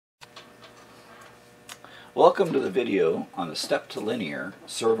Welcome to the video on the Step to Linear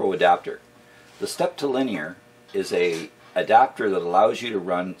Servo adapter. The Step to Linear is a adapter that allows you to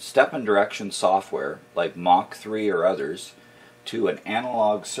run step and direction software like Mach 3 or others to an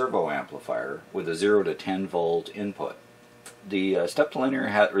analog servo amplifier with a 0 to 10 volt input. The Step to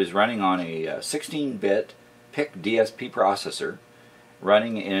Linear is running on a 16-bit PIC DSP processor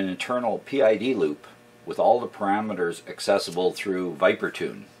running in an internal PID loop with all the parameters accessible through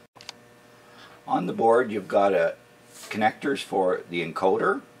ViperTune. On the board you've got connectors for the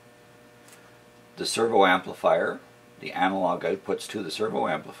encoder, the servo amplifier, the analog outputs to the servo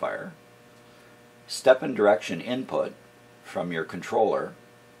amplifier, step and direction input from your controller,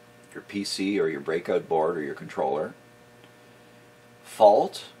 your PC or your breakout board or your controller,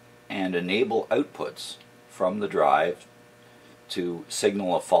 fault and enable outputs from the drive to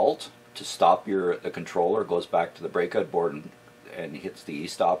signal a fault, to stop the controller, goes back to the breakout board and hits the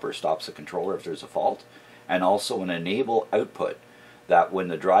e-stop or stops the controller if there's a fault, and also an enable output that when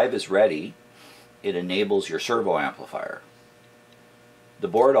the drive is ready it enables your servo amplifier. The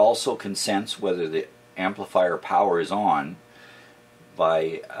board also can sense whether the amplifier power is on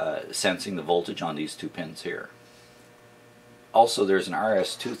by sensing the voltage on these two pins here. Also there's an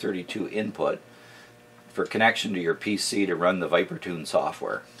RS-232 input for connection to your PC to run the ViperTune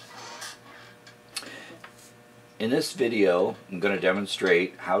software. In this video, I'm going to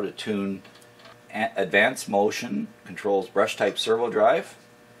demonstrate how to tune advanced motion controls brush type servo drive,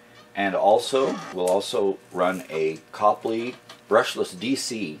 and we'll also run a Copley brushless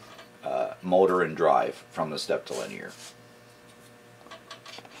DC motor and drive from the Step to Linear.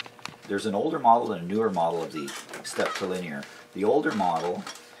 There's an older model and a newer model of the Step to Linear. The older model,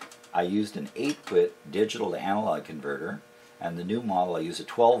 I used an 8-bit digital to analog converter, and the new model I use a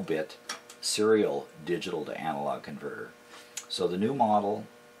 12-bit serial digital to analog converter. So the new model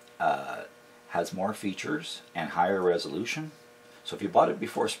has more features and higher resolution. So if you bought it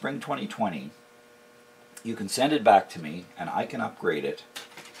before spring 2020, you can send it back to me and I can upgrade it.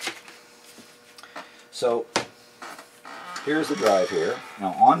 So here's the drive here.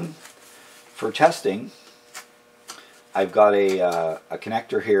 Now for testing, I've got a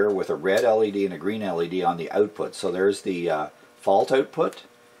connector here with a red LED and a green LED on the output. So there's the fault output,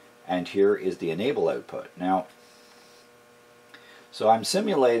 and here is the enable output. Now, so I'm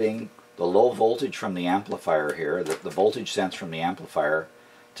simulating the low voltage from the amplifier here, the voltage sense from the amplifier,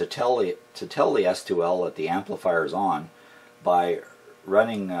 to tell the S2L that the amplifier is on by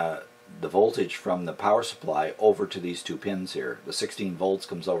running the voltage from the power supply over to these two pins here. The 16 volts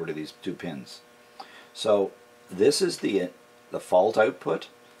comes over to these two pins. So this is the fault output,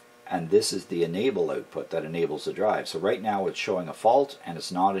 and this is the enable output that enables the drive. So right now it's showing a fault and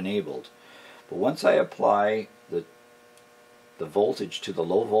it's not enabled. But once I apply the voltage to the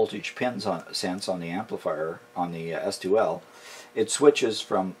low voltage pins sense on the amplifier, on the S2L, it switches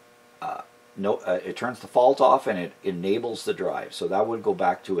from, it turns the fault off and it enables the drive. So that would go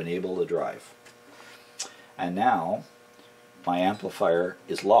back to enable the drive. And now my amplifier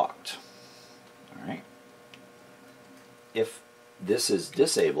is locked. All right. If this is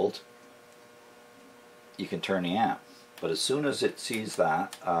disabled, you can turn the amp. But as soon as it sees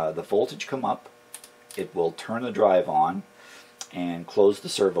that, the voltage come up, it will turn the drive on and close the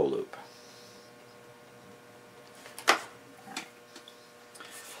servo loop.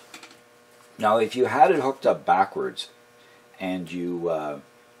 Now if you had it hooked up backwards and you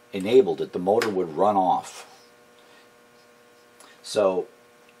enabled it, the motor would run off. So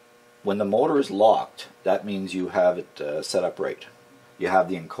when the motor is locked, that means you have it set up right. You have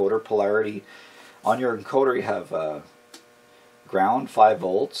the encoder polarity. On your encoder you have ground 5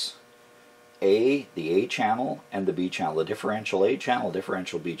 volts, the A channel and the B channel, the differential A channel,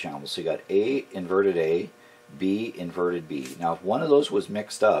 differential B channel. So you got A inverted A, B inverted B. Now if one of those was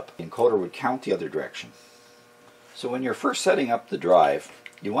mixed up, the encoder would count the other direction. So when you're first setting up the drive,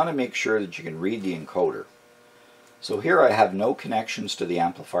 you want to make sure that you can read the encoder. So here I have no connections to the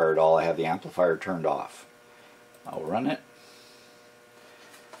amplifier at all. I have the amplifier turned off. I'll run it,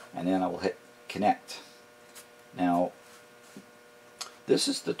 and then I will hit connect. Now this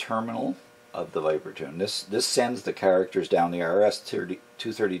is the terminal of the ViperTune. This sends the characters down the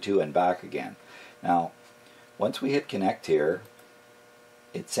RS-232 and back again. Now once we hit connect here,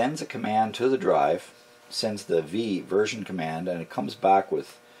 it sends a command to the drive, sends the version command, and it comes back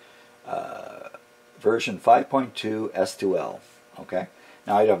with version 5.2 S2L. Okay.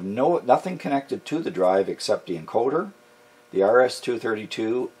 Now I have nothing connected to the drive except the encoder, the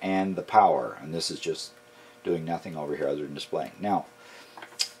RS-232, and the power. And this is just doing nothing over here other than displaying. Now,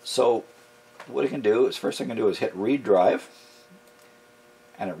 so what I can do is, first thing I can do is hit read drive,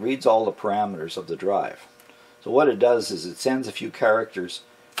 and it reads all the parameters of the drive. So what it does is it sends a few characters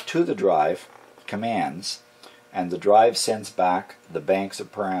to the drive, commands, and the drive sends back the banks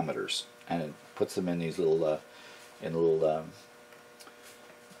of parameters, and it puts them in these little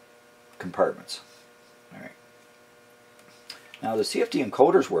compartments. All right. Now the CFD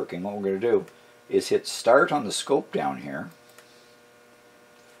encoder's working. What we're going to do is hit start on the scope down here,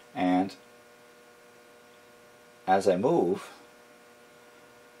 and as I move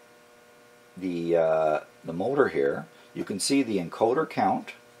the motor here, you can see the encoder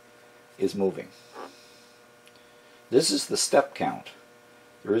count is moving. This is the step count.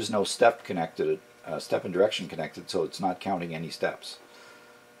 There is no step connected, step and direction connected, so it's not counting any steps.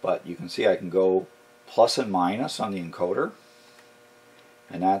 But you can see I can go plus and minus on the encoder,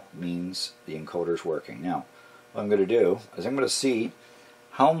 and that means the encoder is working. Now, what I'm going to do is I'm going to see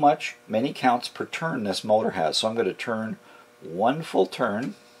how many counts per turn this motor has. So I'm going to turn one full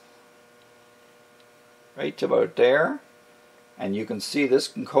turn right to about there, and you can see this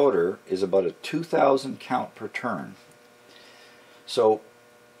encoder is about a 2,000 count per turn. So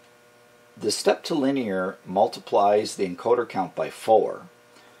the step to linear multiplies the encoder count by 4,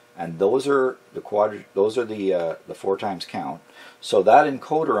 and those are the 4 times count. So that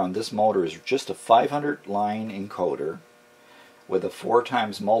encoder on this motor is just a 500 line encoder with a 4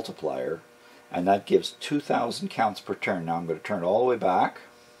 times multiplier, and that gives 2,000 counts per turn. Now I'm going to turn it all the way back,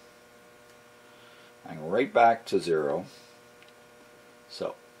 and right back to 0.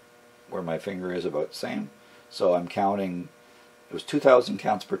 So where my finger is about the same. So I'm counting, it was 2,000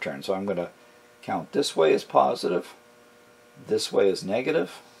 counts per turn. So I'm going to count this way as positive, this way as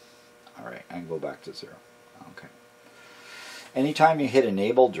negative. Alright, I can go back to 0. Okay. Anytime you hit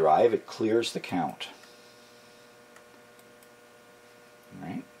enable drive, it clears the count.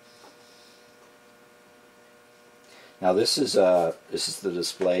 Alright. Now this is the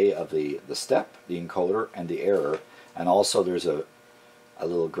display of the step, the encoder, and the error, and also there's a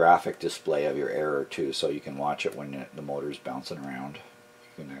little graphic display of your error too, so you can watch it when the motor's bouncing around.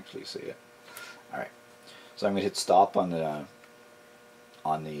 You can actually see it. All right, so I'm going to hit stop on the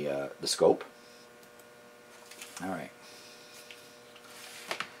scope. All right.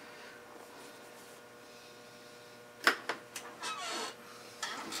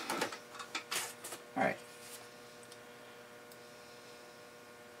 All right.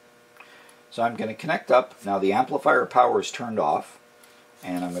 So I'm going to connect up. Now the amplifier power is turned off,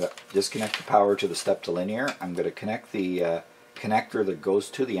 and I'm going to disconnect the power to the step to linear. I'm going to connect the connector that goes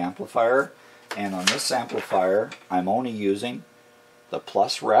to the amplifier, and on this amplifier I'm only using the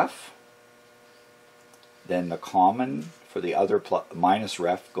plus ref, then the common for the other minus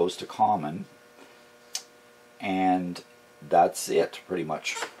ref goes to common, and that's it pretty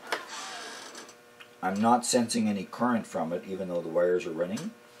much. I'm not sensing any current from it even though the wires are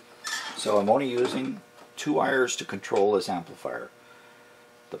running. So I'm only using 2 wires to control this amplifier,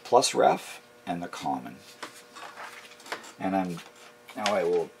 the plus ref and the common. And now I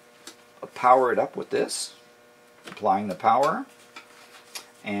will power it up with this, applying the power,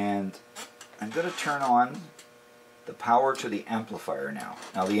 and I'm going to turn on the power to the amplifier now.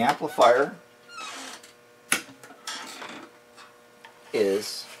 Now the amplifier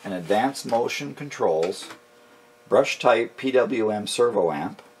is an advanced motion controls brush type PWM servo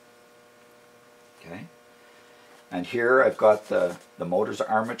amp. Okay, and here I've got the motor's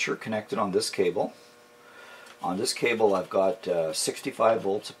armature connected on this cable. On this cable I've got 65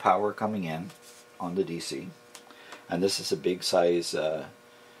 volts of power coming in on the DC, and this is a big size,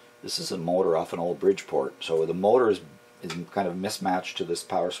 this is a motor off an old Bridgeport, so the motor is kind of mismatched to this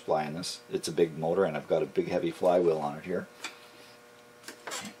power supply in this. It's a big motor, and I've got a big heavy flywheel on it here.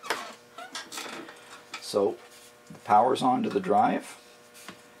 So the power's on to the drive.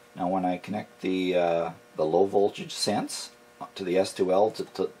 Now when I connect the low voltage sense to the S2L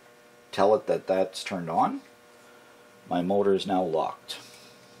to tell it that that's turned on, my motor is now locked.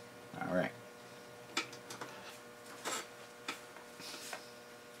 Alright.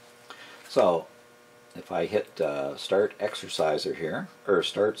 So if I hit start exerciser here, or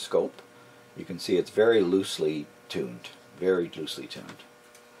start scope, you can see it's very loosely tuned. Very loosely tuned.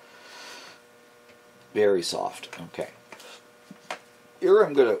 Very soft. Okay. Here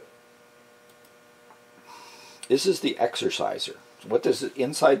I'm going to, this is the exerciser. What this is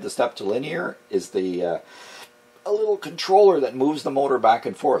inside the step to linear is the a little controller that moves the motor back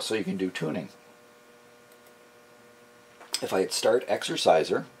and forth so you can do tuning. If I hit start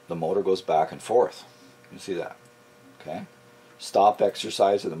exerciser, the motor goes back and forth. You see that? Okay. Stop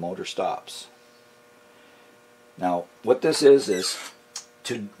exerciser, the motor stops. Now what this is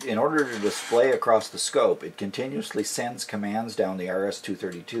in order to display across the scope, it continuously sends commands down the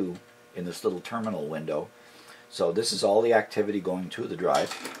RS-232 in this little terminal window So this is all the activity going to the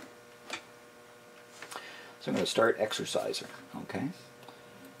drive. So I'm going to start exerciser. Okay,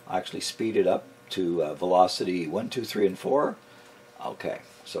 I'll actually speed it up to velocity 1, 2, 3, and 4. Okay,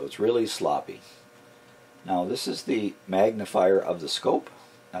 so it's really sloppy. Now this is the magnifier of the scope.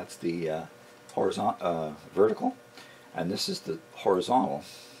 That's the horizontal, vertical, and this is the horizontal.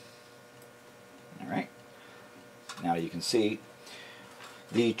 All right. Now you can see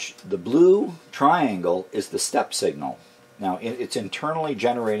the blue triangle is the step signal. Now it's internally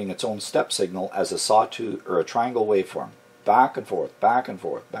generating its own step signal as a sawtooth or a triangle waveform, back and forth, back and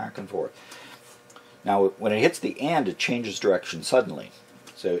forth, back and forth. Now when it hits the end, it changes direction suddenly.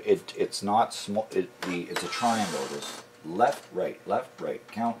 So it's not small. It's a triangle. It's left, right,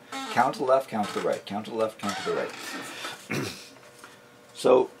 count to the left, count to the right, count to the left, count to the right.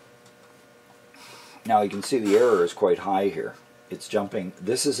 So now you can see the error is quite high here. It's jumping.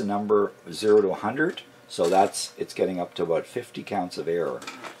 This is a number 0 to 100, so it's getting up to about 50 counts of error.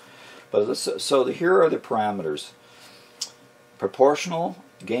 But here are the parameters: proportional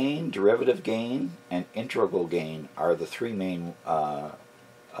gain, derivative gain, and integral gain are the three main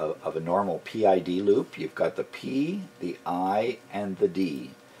of a normal PID loop. You've got the P, the I, and the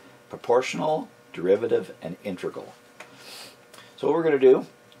D. Proportional, derivative, and integral. So what we're going to do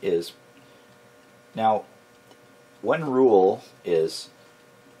is, now one rule is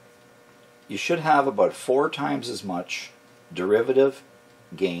you should have about 4 times as much derivative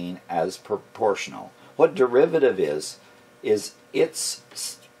gain as proportional. What derivative is it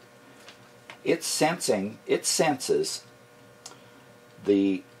senses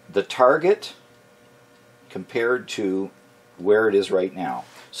the target compared to where it is right now.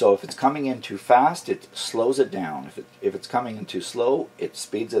 So if it's coming in too fast, it slows it down. If it's coming in too slow, it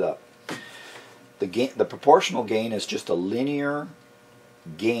speeds it up. The proportional gain is just a linear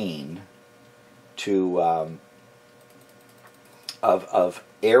gain to of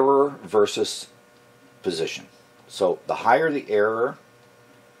error versus position. So the higher the error,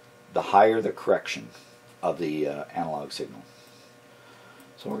 the higher the correction of the analog signal.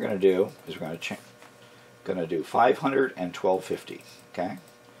 So what we're going to do is we're going to do 500 and 1250, okay,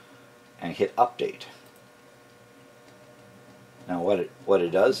 and hit update. Now what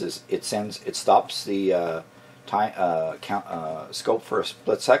it does is it stops the scope for a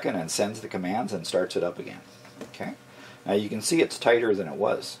split second and sends the commands and starts it up again. Okay. Now you can see it's tighter than it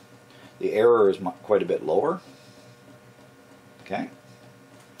was. The error is quite a bit lower. Okay.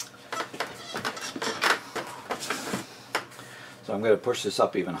 So I'm going to push this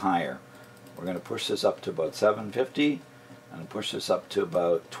up even higher. We're going to push this up to about 750 and push this up to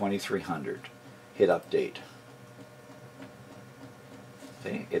about 2300. Hit update.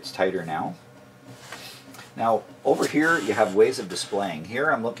 See, it's tighter now. Now over here you have ways of displaying.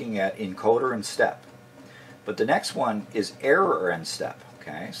 Here I'm looking at encoder and step. But the next one is error and step.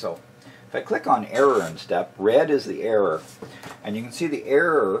 Okay, so if I click on error and step, red is the error, and you can see the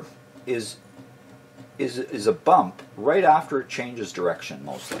error is a bump right after it changes direction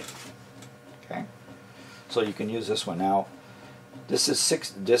mostly. Okay, so you can use this one now. This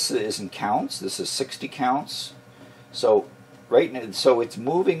is in counts. This is 60 counts. So right now, so it's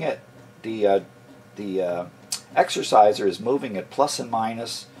moving at the exerciser is moving at plus and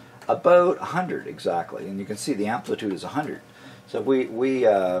minus about 100 exactly, and you can see the amplitude is 100. So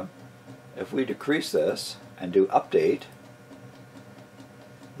if we decrease this and do update,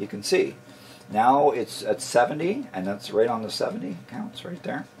 you can see now it's at 70, and that's right on the 70 counts right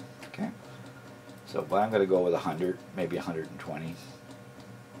there. Okay, so but I'm going to go with 100, maybe 120.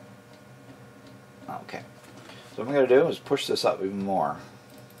 Okay, so what I'm going to do is push this up even more.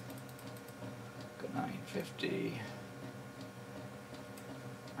 Go 950.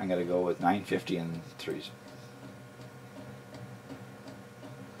 I'm going to go with 950 and 3s.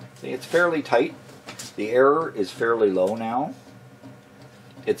 See, it's fairly tight. The error is fairly low now.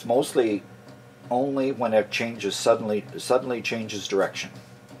 It's mostly only when it changes suddenly changes direction,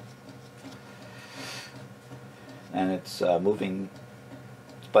 and it's moving.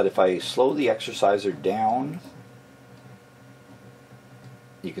 But if I slow the exerciser down,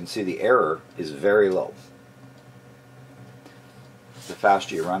 you can see the error is very low. The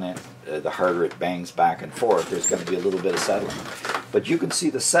faster you run it, the harder it bangs back and forth. There's going to be a little bit of settling. But you can see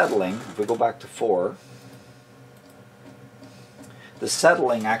the settling, if we go back to 4, the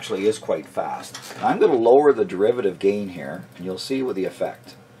settling actually is quite fast. Now I'm going to lower the derivative gain here, and you'll see with the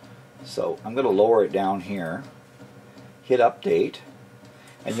effect. So I'm going to lower it down here, hit update,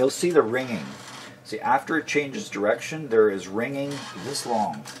 and you'll see the ringing. See, after it changes direction, there is ringing this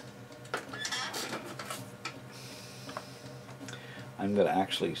long. I'm going to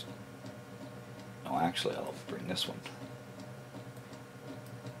actually, Oh, actually, I'll bring this one.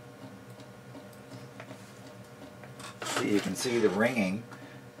 You can see the ringing.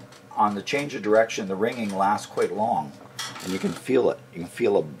 On the change of direction, the ringing lasts quite long, and you can feel it. You can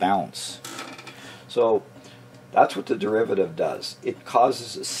feel a bounce. So that's what the derivative does. It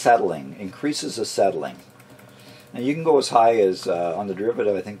causes a settling, increases the settling. And you can go as high as, on the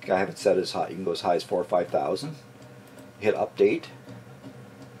derivative, I think I have it set as high, you can go as high as 4,000 or 5,000. Hit update,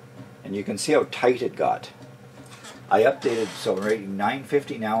 and you can see how tight it got. I updated, so I'm rating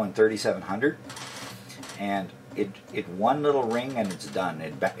 950 now and 3700, and it one little ring and it's done.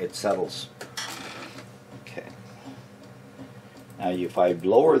 It settles. Okay. Now if I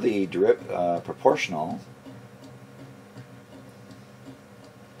lower the proportional,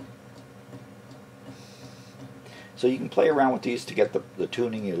 so you can play around with these to get the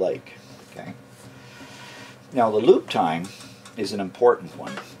tuning you like. Okay. Now the loop time is an important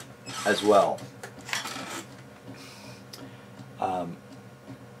one as well.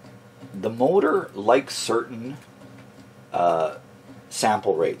 The motor likes certain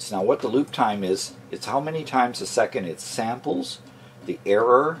sample rates. Now what the loop time is, it's how many times a second it samples the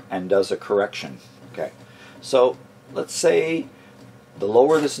error and does a correction. Okay, so let's say the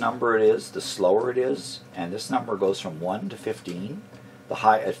lower this number it is, the slower it is, and this number goes from 1 to 15. The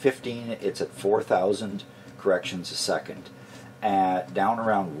high at 15, it's at 4,000 corrections a second. Down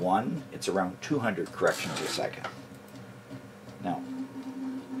around 1, it's around 200 corrections a second. Now,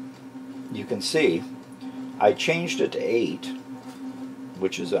 you can see I changed it to 8,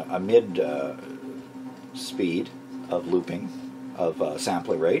 which is a mid speed of looping, of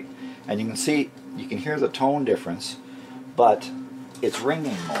sampling rate, and you can see, you can hear the tone difference, but it's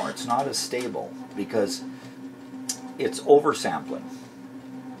ringing more. It's not as stable because it's oversampling.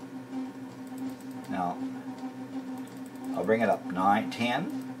 Now, I'll bring it up 9,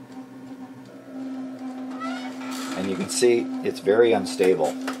 10, and you can see it's very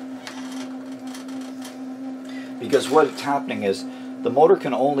unstable. Because what's happening is the motor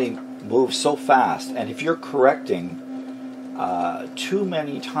can only move so fast, and if you're correcting too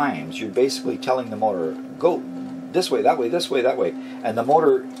many times, you're basically telling the motor, go this way, that way, this way, that way, and the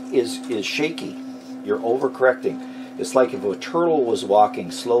motor is shaky. You're overcorrecting. It's like if a turtle was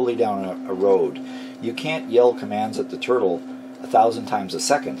walking slowly down a road. You can't yell commands at the turtle 1,000 times a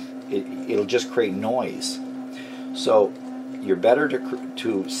second. It'll just create noise. So you're better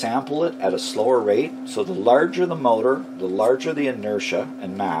to sample it at a slower rate. So the larger the motor, the larger the inertia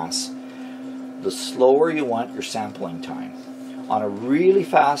and mass, the slower you want your sampling time. On a really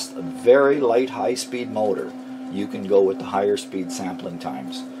fast, very light, high-speed motor, you can go with the higher speed sampling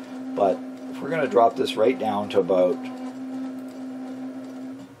times. But if we're going to drop this right down to about,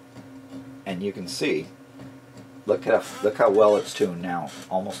 and you can see, look how well it's tuned now.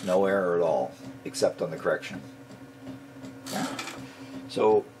 Almost no error at all, except on the correction. Yeah.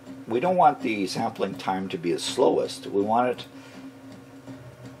 So we don't want the sampling time to be the slowest. We want it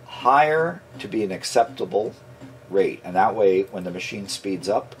higher to be an acceptable rate, and that way when the machine speeds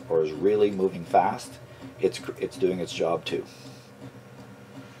up or is really moving fast, it's doing its job too.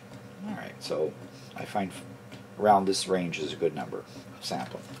 Alright, so I find around this range is a good number of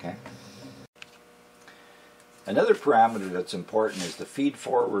sampling. Okay. Another parameter that's important is the feed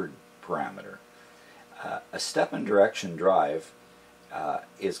forward parameter. A step and direction drive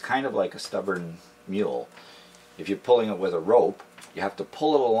is kind of like a stubborn mule. If you're pulling it with a rope, you have to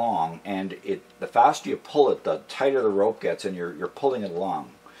pull it along, and the faster you pull it, the tighter the rope gets, and you're pulling it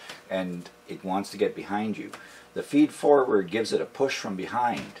along, and it wants to get behind you. The feed forward gives it a push from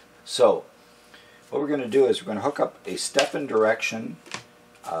behind. So what we're going to do is we're going to hook up a step and direction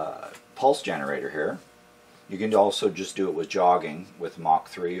pulse generator here. You can also just do it with jogging with Mach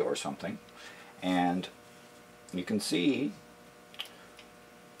 3 or something. And you can see,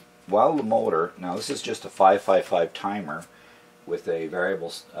 while the motor, now this is just a 555 timer with a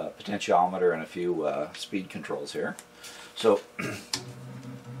variable potentiometer and a few speed controls here. So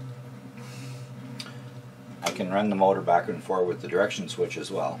I can run the motor back and forth with the direction switch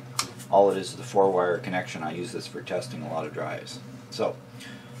as well. All it is the 4-wire connection. I use this for testing a lot of drives. So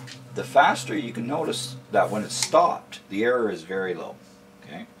the faster, you can notice that when it's stopped, the error is very low.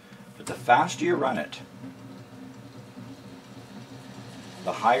 Okay? But the faster you run it,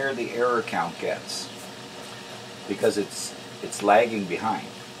 the higher the error count gets, because it's lagging behind.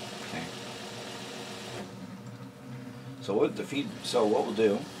 Okay. So what we'll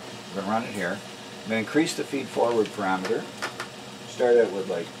do, we're going to run it here. I'm going to increase the feed forward parameter. Start out with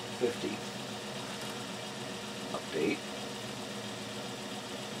like 50. Update.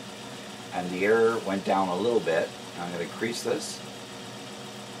 And the error went down a little bit. I'm going to increase this.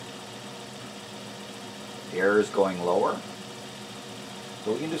 The error is going lower.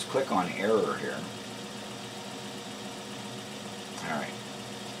 So we can just click on error here. Alright,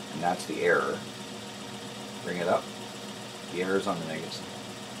 and that's the error. Bring it up. The error is on the negative side.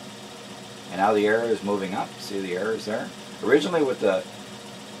 And now the error is moving up. See the error is there? Originally with the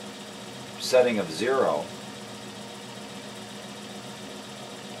setting of 0,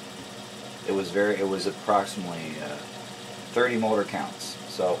 it was approximately 30 motor counts.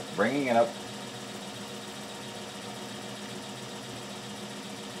 So bringing it up,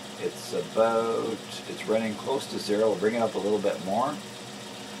 it's running close to 0. We'll bring it up a little bit more.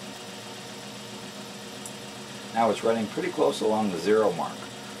 Now it's running pretty close along the 0 mark.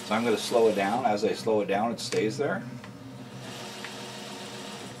 So I'm going to slow it down. As I slow it down, it stays there.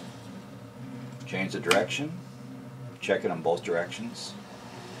 Change the direction. Check it on both directions.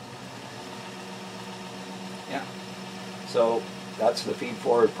 Yeah. So that's the feed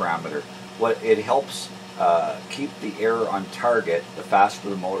forward parameter. What it helps keep the error on target the faster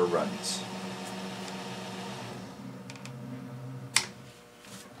the motor runs.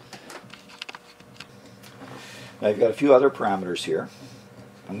 Now I've got a few other parameters here.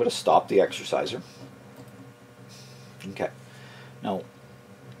 I'm going to stop the exerciser. Okay. Now,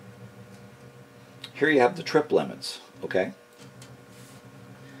 here you have the trip limits. Okay.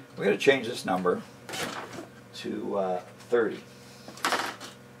 We're going to change this number to 30.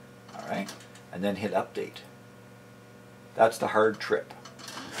 All right. And then hit update. That's the hard trip.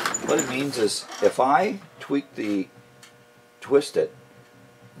 What it means is if I twist it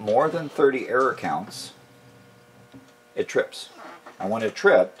more than 30 error counts, it trips. And when it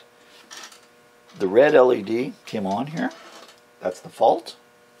tripped, the red LED came on here. That's the fault.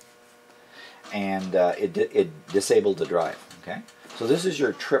 And it disabled the drive. Okay. So this is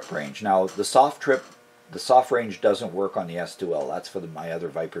your trip range. Now the soft range doesn't work on the S2L. That's for my other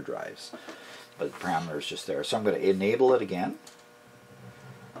Viper drives. But the parameter is just there. So I'm going to enable it again.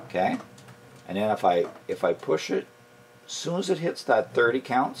 Okay. And then if I push it, as soon as it hits that 30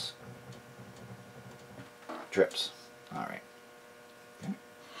 counts, trips. All right. Okay.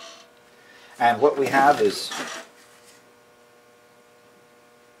 And what we have is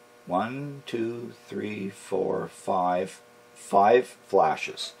 1, 2, 3, 4, 5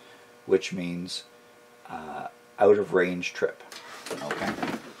 flashes, which means out of range trip. Okay.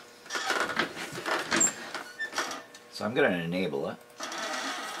 So I'm going to enable it.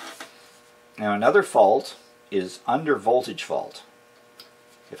 Now another fault is under voltage fault.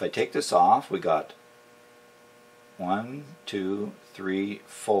 If I take this off, we got 1, 2, 3,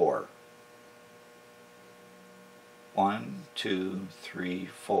 4. 1, 2, 3,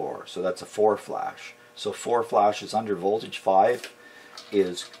 4. So that's a 4 flash. So 4 flashes under voltage. 5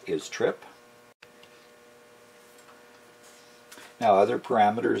 is trip. Now other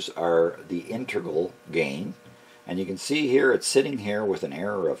parameters are the integral gain. And you can see here it's sitting here with an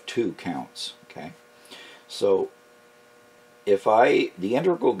error of 2 counts. Okay. So if the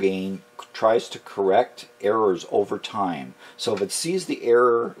integral gain tries to correct errors over time. So if it sees the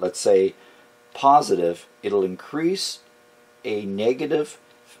error, let's say positive, it'll increase a negative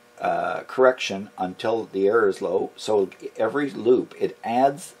correction until the error is low. So every loop it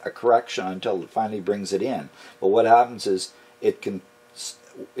adds a correction until it finally brings it in. But what happens is it can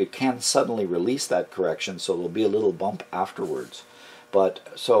suddenly release that correction, so there'll be a little bump afterwards. But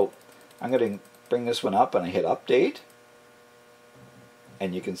so I'm going to bring this one up and I hit update,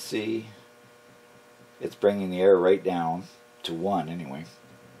 and you can see it's bringing the error right down to 1 anyway.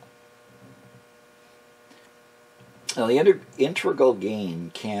 Now the integral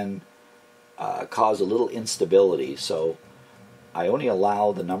gain can cause a little instability, so I only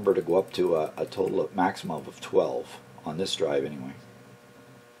allow the number to go up to a total of maximum of 12 on this drive anyway,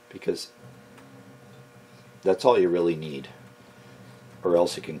 because that's all you really need, or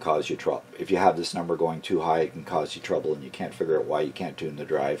else it can cause you trouble. If you have this number going too high, it can cause you trouble and you can't figure out why you can't tune the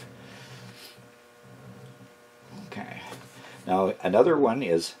drive. Okay. Now another one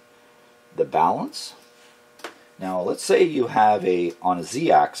is the balance. Now let's say you have on a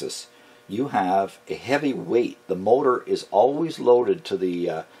z-axis you have a heavy weight. The motor is always loaded to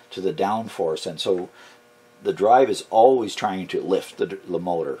the downforce, and so the drive is always trying to lift the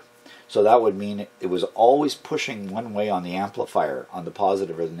motor. So that would mean it was always pushing one way on the amplifier, on the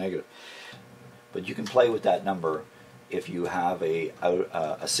positive or the negative. But you can play with that number if you have a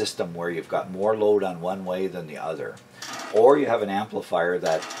system where you've got more load on one way than the other, or you have an amplifier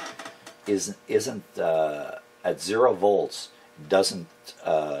that isn't at 0 volts,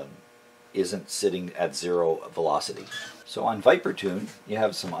 isn't sitting at 0 velocity. So on ViperTune, you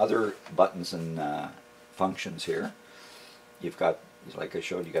have some other buttons and functions here. You've got, like I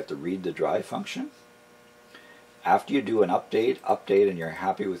showed, you got the read the drive function. After you do an update and you're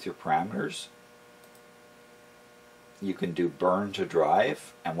happy with your parameters, you can do burn to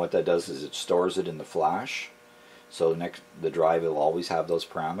drive, and what that does is it stores it in the flash. So the drive will always have those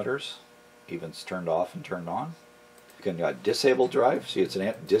parameters, even if it's turned off and turned on. You can disable drive. See, it's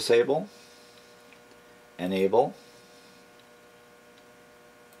an disable, enable,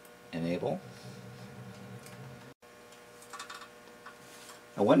 enable.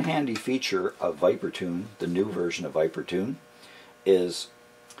 Now, one handy feature of ViperTune, the new version of ViperTune, is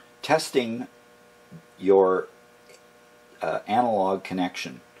testing your analog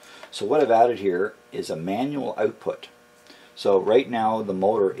connection. So what I've added here is a manual output. So right now the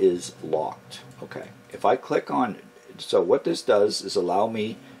motor is locked. Okay. If I click on, so what this does is allow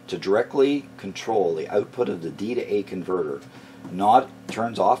me to directly control the output of the D to A converter. Not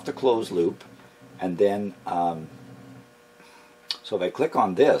turns off the closed loop, and then so if I click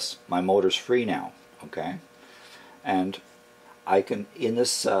on this, my motor's free now. Okay, and I can, in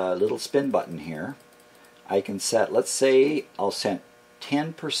this little spin button here, I can set, let's say I'll set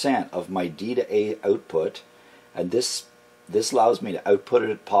 10% of my D to A output, and this allows me to output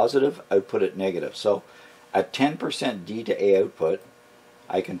it positive, output it negative. So at 10% D to A output,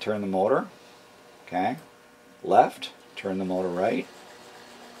 I can turn the motor, okay, left, turn the motor right.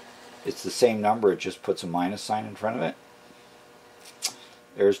 It's the same number, it just puts a minus sign in front of it.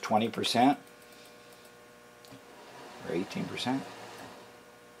 There's 20% or 18%.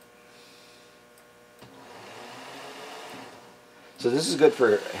 So this is good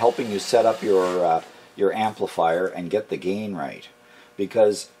for helping you set up your amplifier and get the gain right,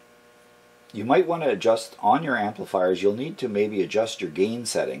 because you might want to adjust on your amplifiers. You'll need to maybe adjust your gain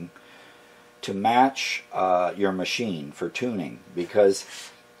setting to match your machine for tuning, because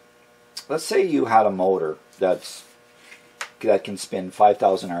let's say you had a motor that can spin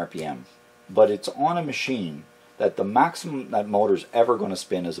 5,000 RPM, but it's on a machine that the maximum that motor's ever going to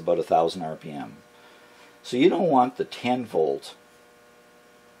spin is about 1,000 RPM. So you don't want the 10 volt,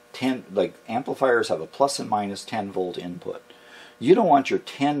 like amplifiers have a plus and minus 10 volt input. You don't want your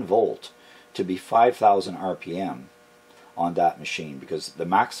 10 volt to be 5,000 RPM on that machine, because the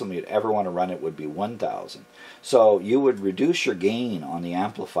maximum you'd ever want to run it would be 1,000. So you would reduce your gain on the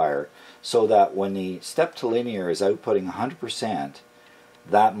amplifier so that when the step to linear is outputting 100%,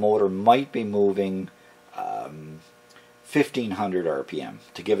 that motor might be moving 1,500 RPM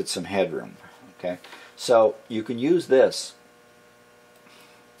to give it some headroom. Okay, so you can use this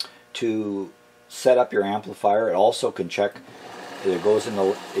to set up your amplifier. It also can check it goes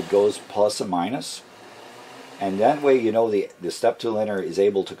plus and minus, and that way you know the step to linear is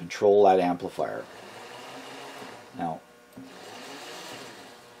able to control that amplifier. Now,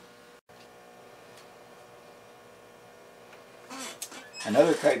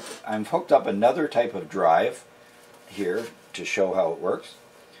 another type, I've hooked up another type of drive here to show how it works.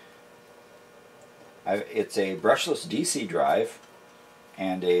 It's a brushless DC drive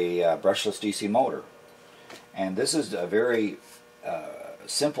and a brushless DC motor, and this is a very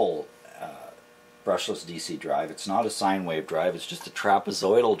simple brushless DC drive. It's not a sine wave drive, it's just a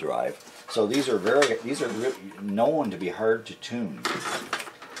trapezoidal drive. So these are known to be hard to tune.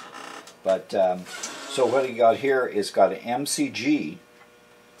 But so what you got here is got an MCG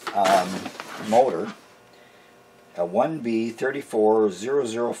motor, a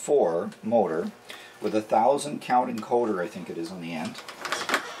 1B34004 motor with 1,000 count encoder, I think it is, on the end,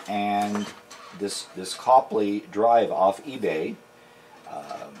 and this Copley drive off eBay.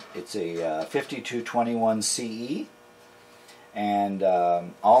 It's a 5221 CE, and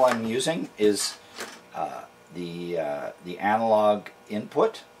all I'm using is the analog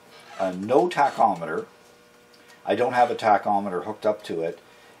input, no tachometer. I don't have a tachometer hooked up to it,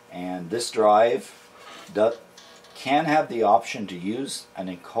 and this drive can have the option to use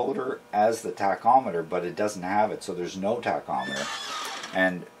an encoder as the tachometer, but it doesn't have it, so there's no tachometer.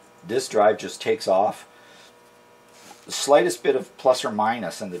 And this drive just takes off. The slightest bit of plus or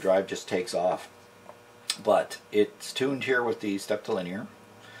minus and the drive just takes off. But it's tuned here with the step to linear.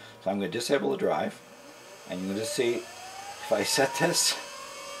 So I'm going to disable the drive, and you can just see if I set this.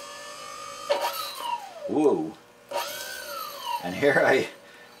 Whoa. And here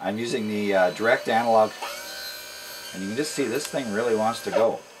I'm using the direct analog, and you can just see this thing really wants to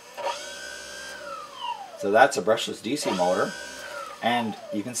go. So that's a brushless DC motor, and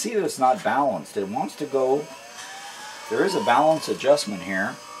you can see that it's not balanced. It wants to go. There is a balance adjustment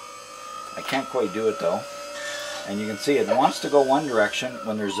here. I can't quite do it though. And you can see it wants to go one direction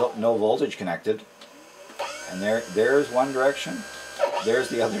when there's no voltage connected. And there's one direction, there's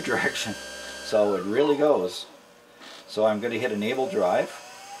the other direction. So it really goes. So I'm going to hit enable drive.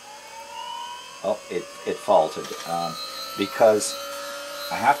 Oh, it faulted because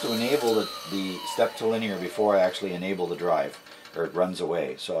I have to enable the step to linear before I actually enable the drive, or it runs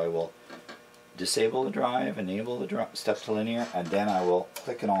away. So I will disable the drive, enable the step to linear, and then I will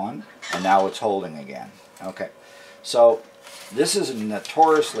click it on, and now it's holding again. Okay, so this is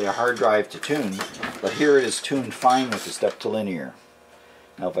notoriously a hard drive to tune, but here it is tuned fine with the step to linear.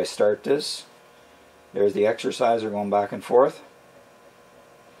 Now if I start this, there's the exerciser going back and forth.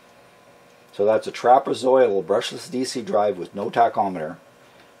 So that's a trapezoidal brushless DC drive with no tachometer,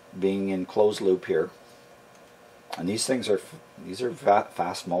 being in closed loop here. And these things are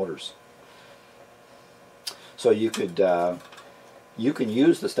fast motors. So you can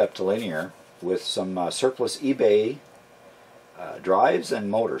use the step to linear with some surplus eBay drives and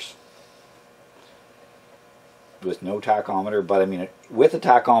motors with no tachometer. But I mean, with a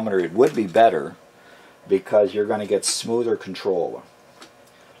tachometer it would be better, because you're going to get smoother control,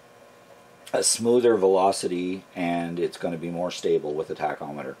 a smoother velocity, and it's going to be more stable with a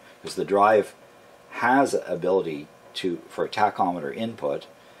tachometer, because the drive has the ability for a tachometer input,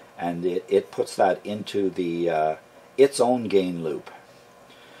 and it puts that into the its own gain loop.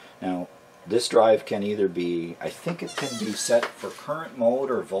 Now this drive can either be, I think it can be set for current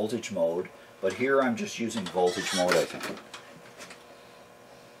mode or voltage mode, but here I'm just using voltage mode, I think.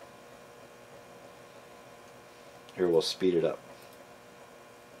 Here we'll speed it up.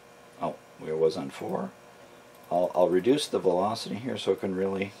 Oh, it was on 4. I'll reduce the velocity here so it can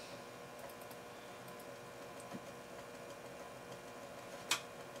really...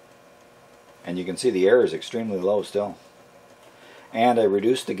 And you can see the error is extremely low still. And I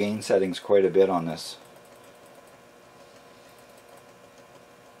reduced the gain settings quite a bit on this.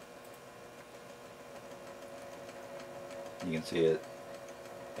 You can see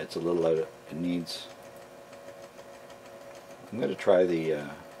it's a little out of, it needs... I'm going to try the...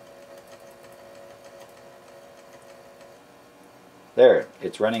 there,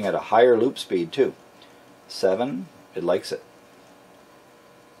 it's running at a higher loop speed too. 7, it likes it.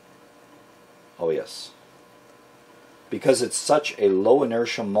 Oh yes. Because it's such a low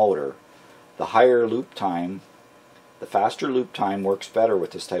inertia motor, the higher loop time, the faster loop time works better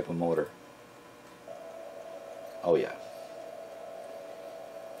with this type of motor. Oh yeah.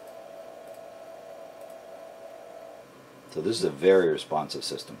 So this is a very responsive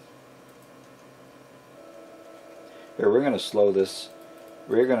system. Here, we're going to slow this,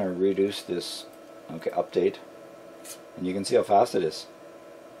 we're going to reduce this, okay, update, and you can see how fast it is.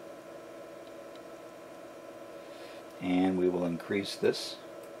 And we will increase this,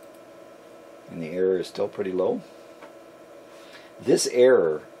 and the error is still pretty low. This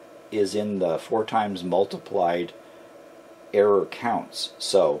error is in the 4 times multiplied error counts,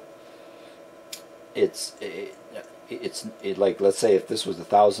 so it's like, let's say if this was a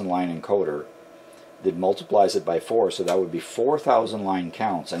 1,000 line encoder, it multiplies it by 4, so that would be 4,000 line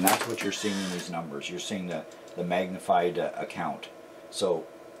counts, and that's what you're seeing in these numbers. You're seeing the magnified account. So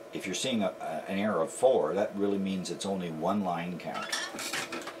if you're seeing an error of 4, that really means it's only 1 line count.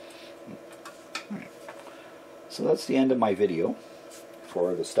 Right. So that's the end of my video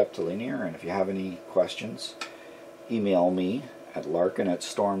for the step to linear, and if you have any questions, email me at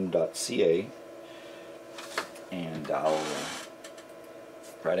larken@storm.ca, and I'll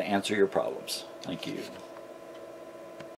try to answer your problems. Thank you.